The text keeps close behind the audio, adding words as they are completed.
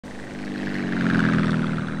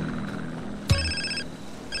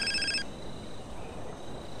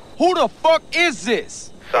Who the fuck is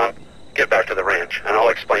this? Son, get back to the ranch, and I'll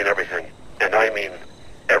explain everything. And I mean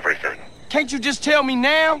everything. Can't you just tell me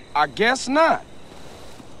now? I guess not.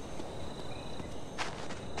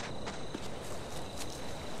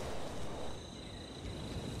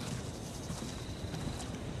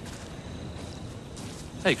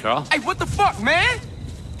 Hey, Carl. Hey, what the fuck, man?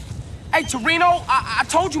 Hey, Torino, I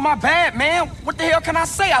told you my bad, man. What the hell can I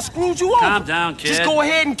say? I screwed you over. Calm down, kid. Just go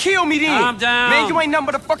ahead and kill me then. Calm down. Man, you ain't nothing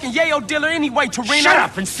but a fucking yayo dealer anyway, Torino. Shut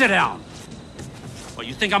up and sit down. What,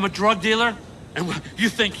 you think I'm a drug dealer? And you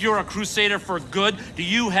think you're a crusader for good? Do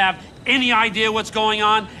you have any idea what's going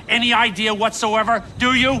on? Any idea whatsoever?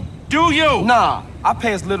 Do you? Do you? Nah, I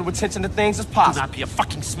pay as little attention to things as Do possible. not be a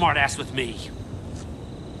fucking smartass with me.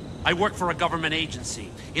 I work for a government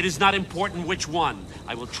agency. It is not important which one.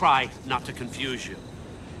 I will try not to confuse you.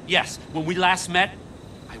 Yes, when we last met,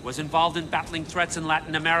 I was involved in battling threats in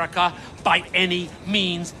Latin America by any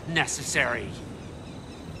means necessary.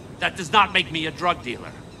 That does not make me a drug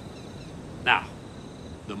dealer. Now,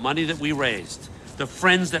 the money that we raised, the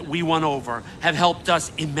friends that we won over, have helped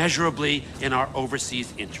us immeasurably in our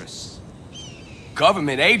overseas interests.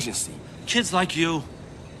 Government agency? Kids like you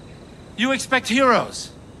expect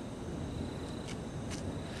heroes.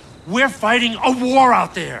 We're fighting a war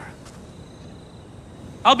out there.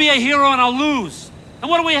 I'll be a hero and I'll lose. And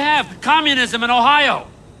what do we have? Communism in Ohio.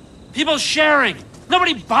 People sharing.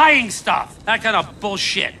 Nobody buying stuff. That kind of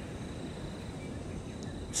bullshit.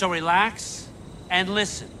 So relax and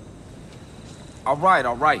listen. All right,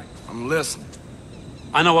 I'm listening.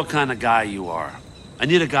 I know what kind of guy you are. I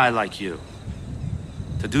need a guy like you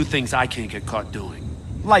to do things I can't get caught doing.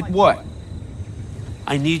 Like what?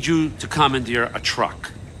 I need you to commandeer a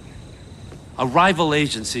truck. A rival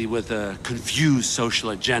agency with a confused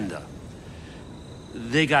social agenda.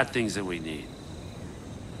 They got things that we need.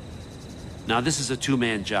 Now, this is a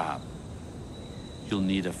two-man job. You'll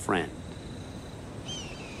need a friend.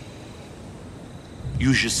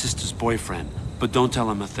 Use your sister's boyfriend, but don't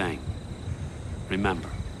tell him a thing. Remember,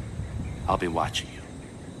 I'll be watching you.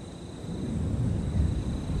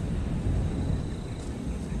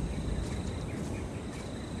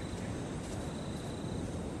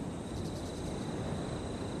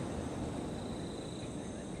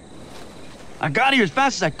 I got here as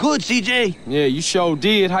fast as I could, CJ. Yeah, you sure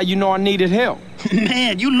did. How you know I needed help?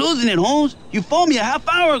 Man, you losing it, Holmes. You phoned me a half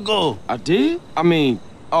hour ago. I did? I mean,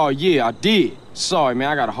 oh yeah, I did. Sorry, man,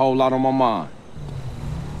 I got a whole lot on my mind.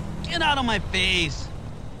 Get out of my face.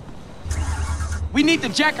 We need to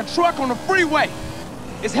jack a truck on the freeway.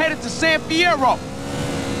 It's headed to San Fierro.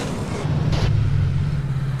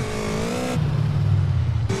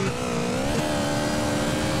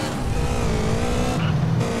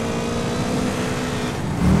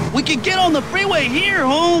 We can get on the freeway here,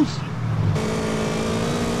 Holmes.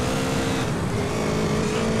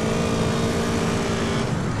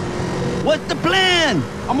 What's the plan?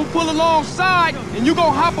 I'm gonna pull alongside, and you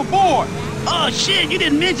gonna hop aboard. Oh, shit, you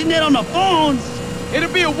didn't mention that on the phones.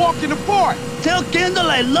 It'll be a walk in the park. Tell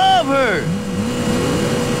Kendall I love her.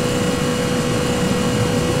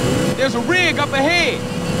 There's a rig up ahead.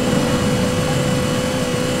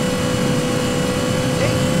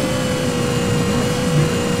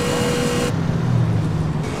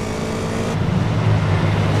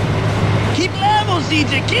 Keep level,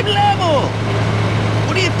 CJ, keep level.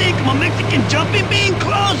 What do you think? I'm a Mexican jumping bean?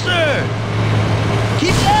 Closer!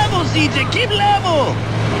 Keep level, CJ, keep level!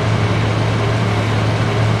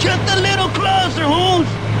 Just a little closer, Holmes!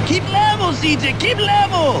 Keep level, CJ, keep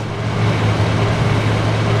level!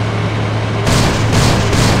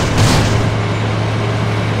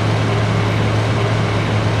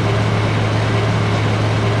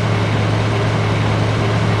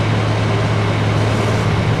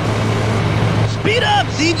 Speed up,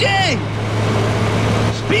 CJ!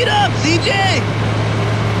 Speed up, CJ!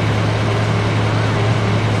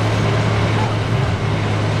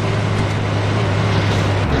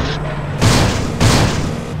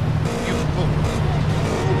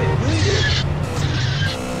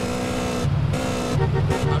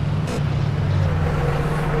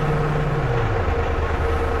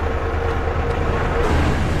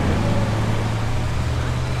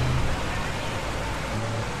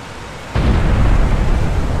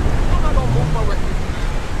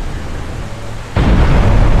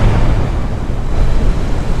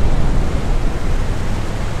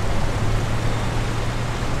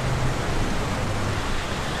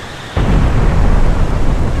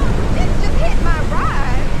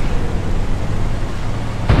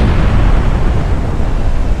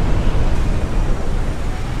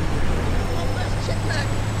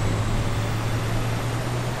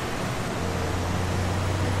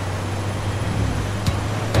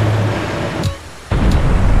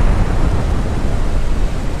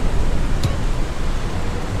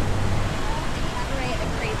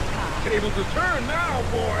 tables are turned now,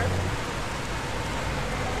 boy.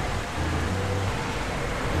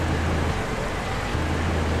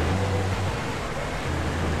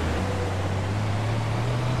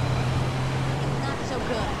 Not so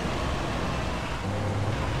good.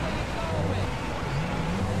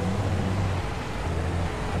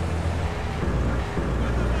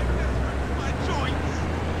 My joints.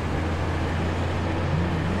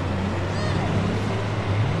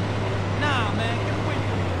 Nah, man, get away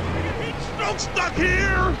from me. Heat stroke stuck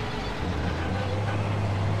here.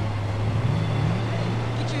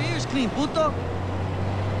 Get your ears clean, puto.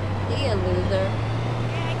 See ya, loser.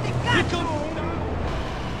 Here comes.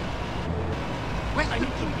 Wait, I need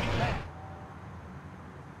to be back.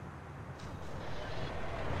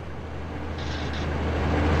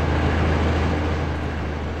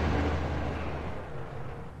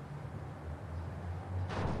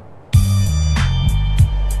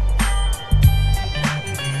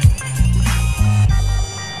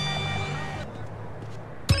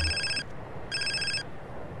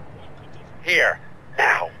 Here,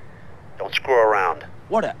 now. Don't screw around.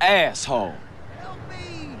 What an asshole.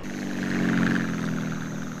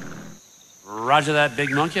 Roger that,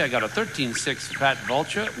 big monkey. I got a 13.6 fat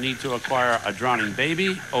vulture. Need to acquire a drowning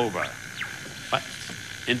baby. Over. What?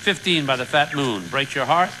 In 15 by the fat moon. Break your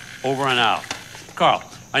heart. Over and out. Carl,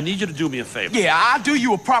 I need you to do me a favor. Yeah, I'll do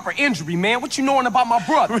you a proper injury, man. What you knowing about my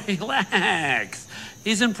brother? Relax.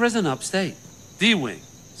 He's in prison upstate. D-Wing,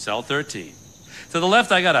 cell 13. To the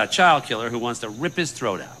left, I got a child killer who wants to rip his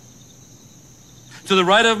throat out. To the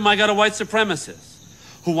right of him, I got a white supremacist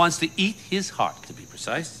who wants to eat his heart, to be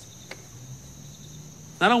precise.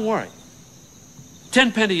 Now, don't worry.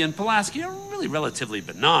 Tenpenny and Pulaski are really relatively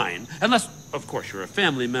benign, unless, of course, you're a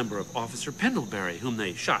family member of Officer Pendlebury, whom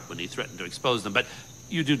they shot when he threatened to expose them. But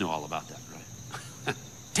you do know all about that, right?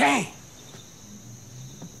 Dang.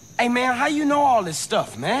 Hey, man, how you know all this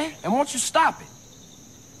stuff, man? And won't you stop it?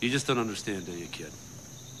 You just don't understand, do you, kid?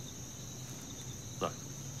 Look,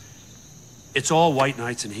 it's all white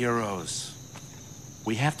knights and heroes.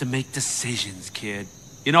 We have to make decisions, kid.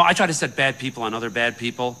 You know, I try to set bad people on other bad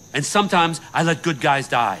people, and sometimes I let good guys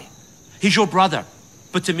die. He's your brother,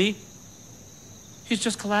 but to me, he's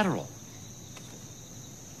just collateral.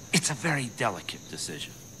 It's a very delicate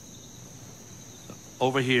decision.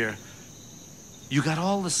 Over here, you got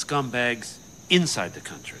all the scumbags inside the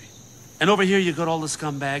country. And over here, you got all the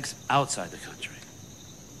scumbags outside the country.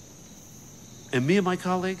 And me and my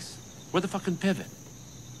colleagues, we're the fucking pivot.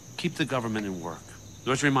 Keep the government in work.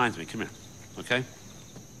 Which reminds me, come here, okay?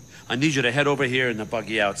 I need you to head over here in the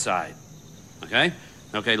buggy outside, okay?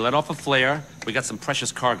 Okay, let off a flare. We got some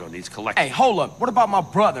precious cargo needs collecting. Hey, hold up. What about my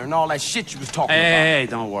brother and all that shit you was talking about? Hey,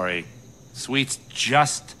 don't worry. Sweet's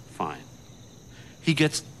just fine. He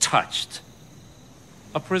gets touched.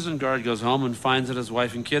 A prison guard goes home and finds that his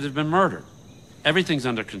wife and kid have been murdered. Everything's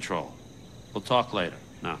under control. We'll talk later.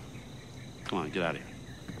 Now, come on, get out of here.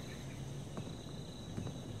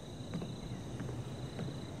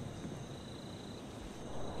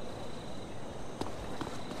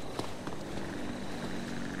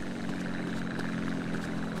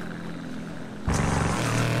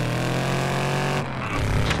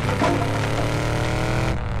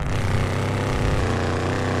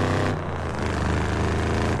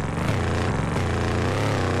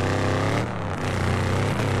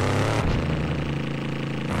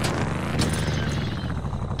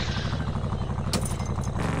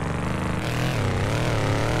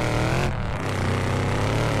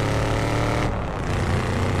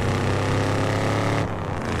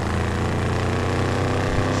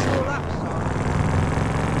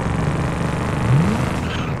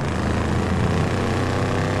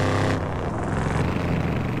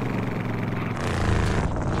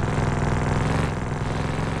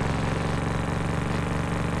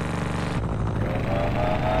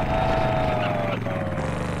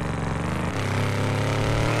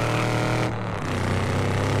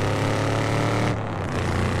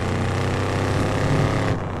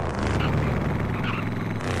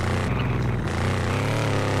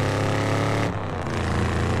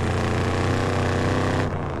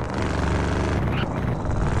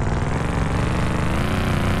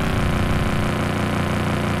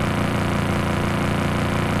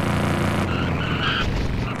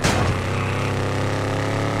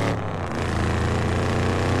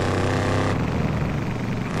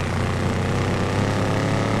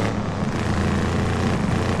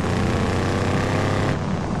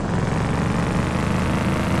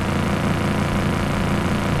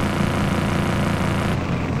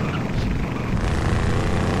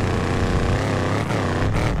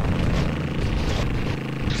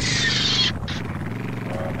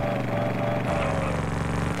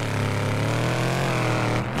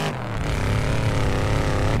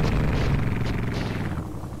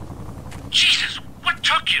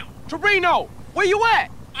 Reno! Where you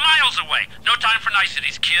at? Miles away. No time for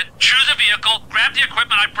niceties, kid. Choose a vehicle, grab the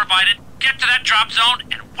equipment I've provided, get to that drop zone,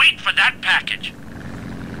 and wait for that package.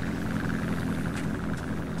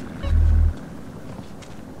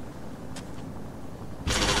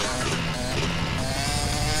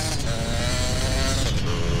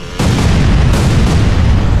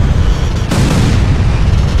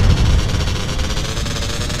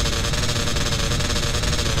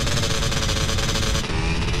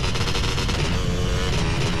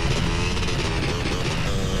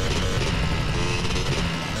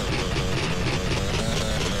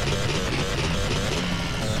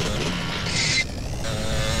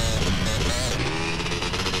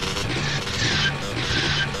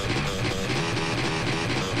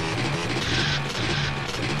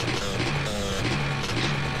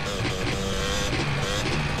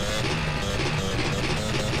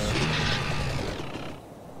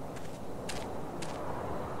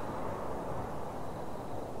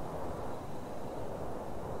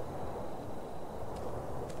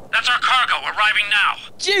 That's our cargo, arriving now.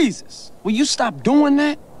 Jesus! Will you stop doing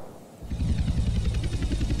that?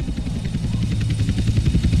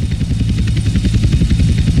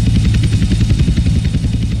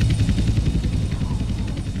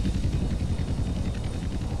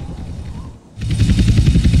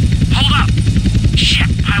 Hold up! Shit,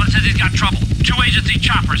 pilot says he's got trouble. 2 agency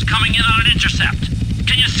choppers coming in on an intercept.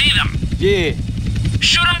 Can you see them? Yeah.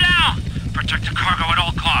 Shoot them down! Protect the cargo at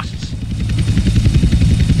all costs.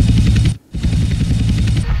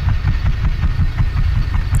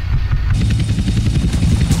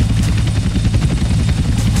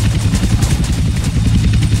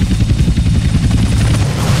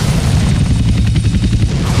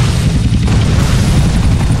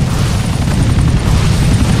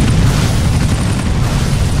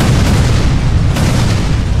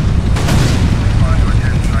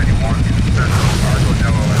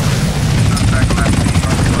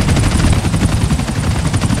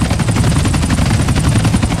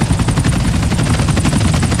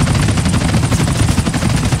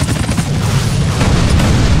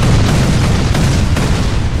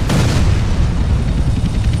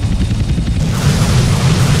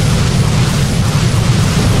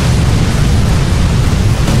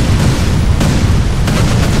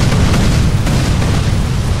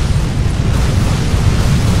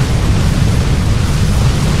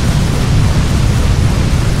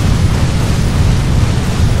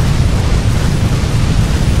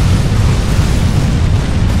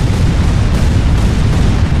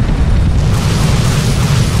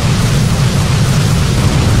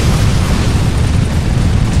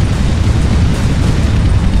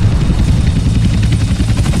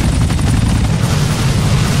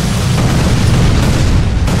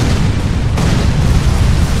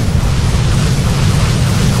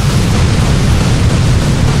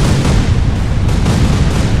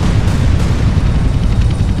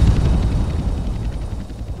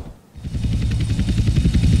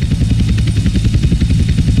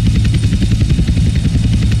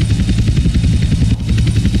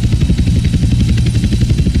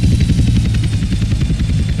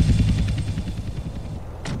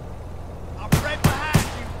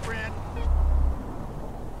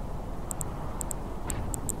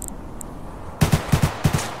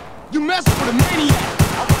 You messing with a maniac!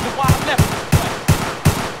 I wonder why I left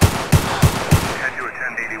Head to a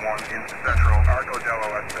 1081 into Central, Arco Dello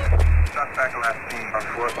Estate. Suspect last seen on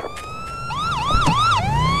foot.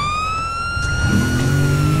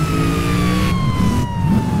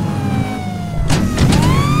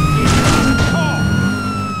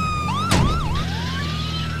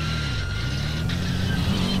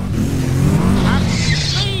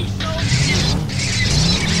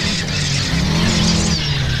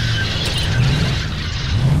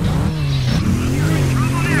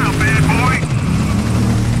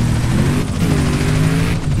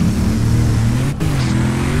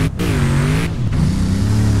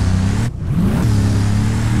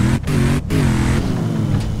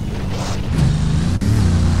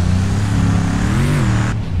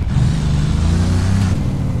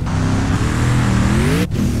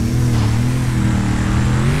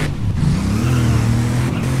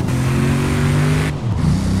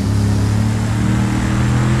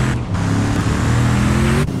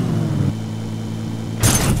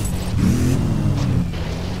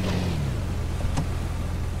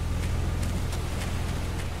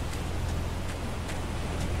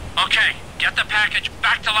 Okay, get the package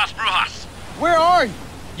back to Las Brujas. Where are you?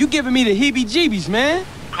 You giving me the heebie-jeebies, man.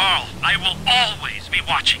 Carl, I will always be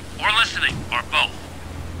watching, or listening, or both.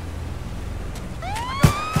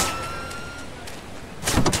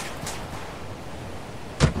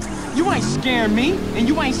 You ain't scaring me, and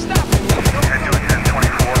you ain't stopping me. Head to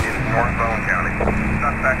 1024 in North Bone County.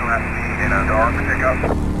 Suspect last seen in a dark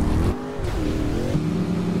pickup.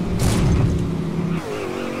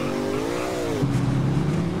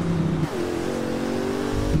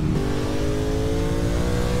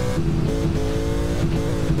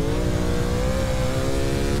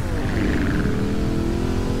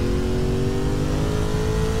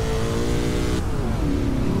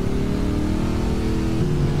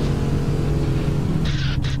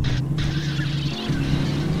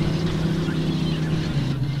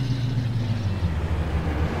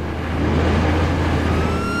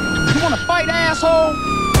 Asshole!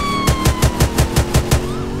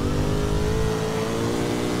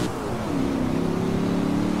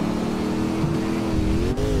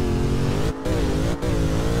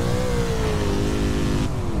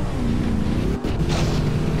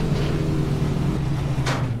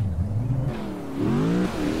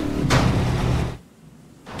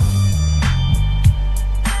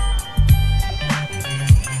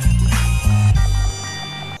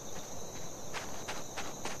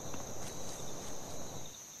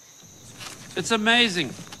 It's amazing.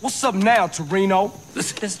 What's up now, Torino?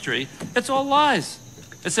 This history, it's all lies.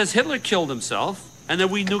 It says Hitler killed himself, and then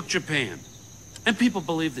we nuked Japan. And people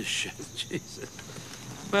believe this shit. Jesus.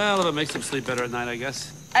 Well, if it makes them sleep better at night, I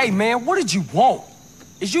guess. Hey, man, what did you want?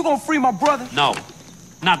 Is you gonna free my brother? No,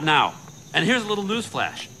 not now. And here's a little news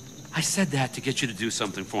flash. I said that to get you to do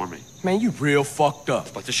something for me. Man, you real fucked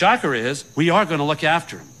up. But the shocker is, we are gonna look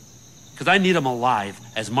after him. Because I need him alive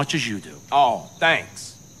as much as you do. Oh, thanks.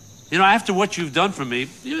 You know, after what you've done for me,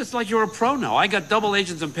 it's like you're a pro now. I got double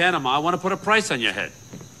agents in Panama. I want to put a price on your head.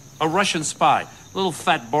 A Russian spy, little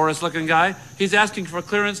fat Boris-looking guy. He's asking for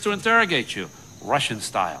clearance to interrogate you. Russian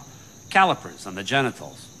style. Calipers on the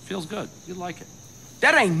genitals. Feels good. You'd like it.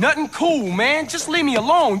 That ain't nothing cool, man. Just leave me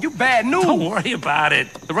alone. You bad news. Don't worry about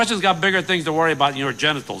it. The Russians got bigger things to worry about than your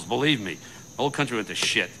genitals, believe me. The whole country went to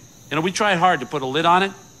shit. You know, we tried hard to put a lid on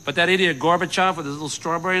it, but that idiot Gorbachev with his little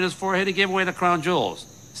strawberry in his forehead, he gave away the crown jewels.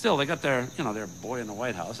 Still, they got their, their boy in the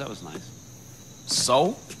White House. That was nice.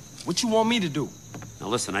 So? What you want me to do? Now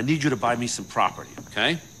listen, I need you to buy me some property,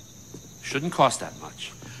 okay? Shouldn't cost that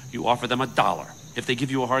much. You offer them $1. If they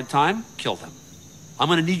give you a hard time, kill them. I'm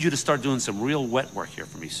gonna need you to start doing some real wet work here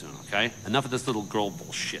for me soon, okay? Enough of this little girl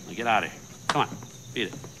bullshit. Now get out of here. Come on, beat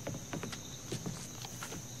it.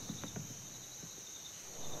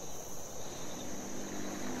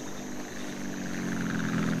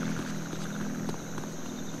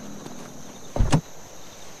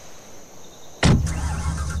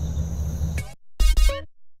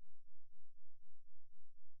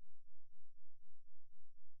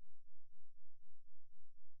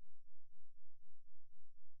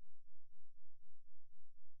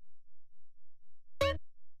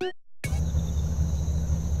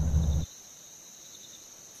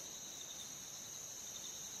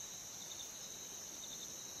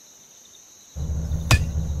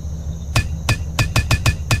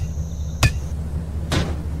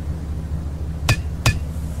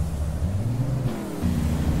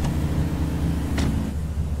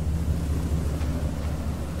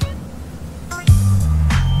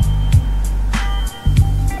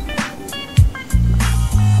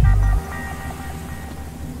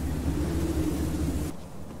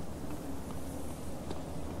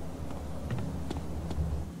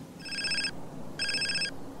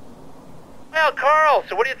 Well, Carl,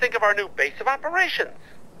 so what do you think of our new base of operations?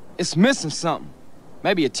 It's missing something.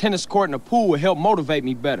 Maybe a tennis court and a pool would help motivate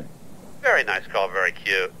me better. Very nice, Carl, very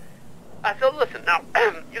cute. So listen, now,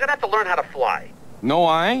 you're gonna have to learn how to fly. No,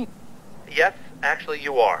 I ain't. Yes, actually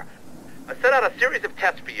you are. I set out a series of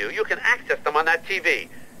tests for you. You can access them on that TV.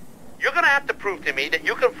 You're gonna have to prove to me that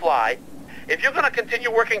you can fly if you're gonna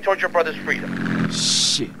continue working towards your brother's freedom.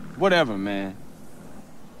 Shit, whatever, man.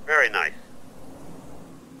 Very nice.